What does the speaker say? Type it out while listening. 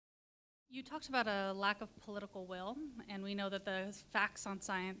You talked about a lack of political will, and we know that the facts on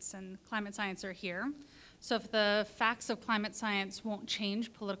science and climate science are here. So if the facts of climate science won't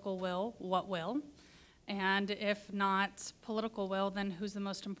change political will, what will? And if not political will, then who's the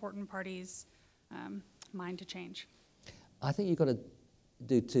most important party's mind to change? I think you've got to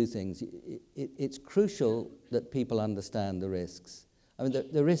do two things. It's crucial that people understand the risks. I mean,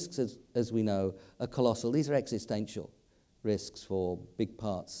 the risks, as we know, are colossal. These are existential risks for big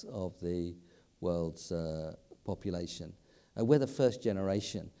parts of the world's population. We're the first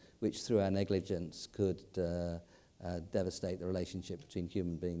generation which, through our negligence, could devastate the relationship between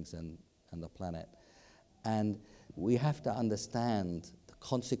human beings and the planet. And we have to understand the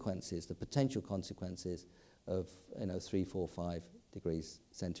consequences, the potential consequences of 3, 4, 5 degrees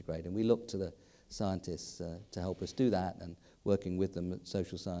centigrade. And we look to the scientists to help us do that, and working with them,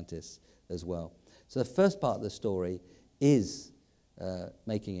 social scientists as well. So the first part of the story is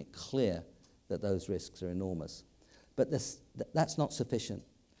making it clear that those risks are enormous. But that's not sufficient.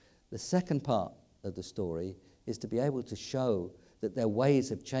 The second part of the story is to be able to show that there are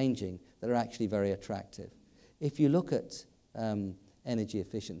ways of changing that are actually very attractive. If you look at energy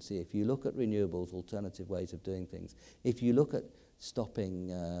efficiency, if you look at renewables, alternative ways of doing things, if you look at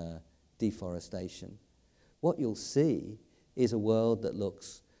stopping deforestation, what you'll see is a world that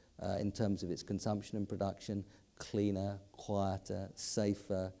looks, in terms of its consumption and production, cleaner, quieter,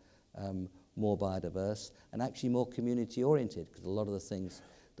 safer, more biodiverse, and actually more community-oriented, because a lot of the things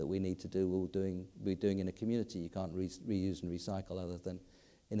that we need to do, we're doing in a community. You can't reuse and recycle other than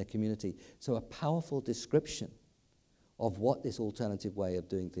in a community. So a powerful description of what this alternative way of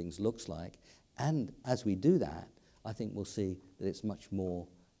doing things looks like, and as we do that, I think we'll see that it's much more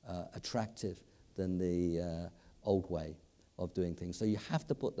attractive than the old way of doing things. So you have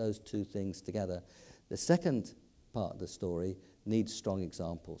to put those two things together. The second part of the story needs strong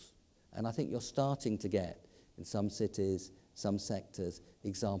examples. And I think you're starting to get, in some cities, some sectors,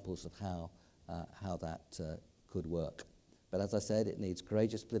 examples of how that could work. But as I said, it needs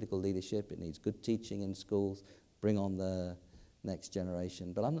courageous political leadership, it needs good teaching in schools, bring on the next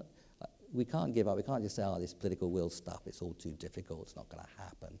generation. But we can't give up, we can't just say, oh, this political will stuff, it's all too difficult, it's not going to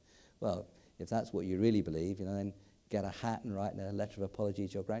happen. Well, if that's what you really believe, then get a hat and write a letter of apology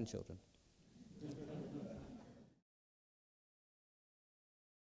to your grandchildren.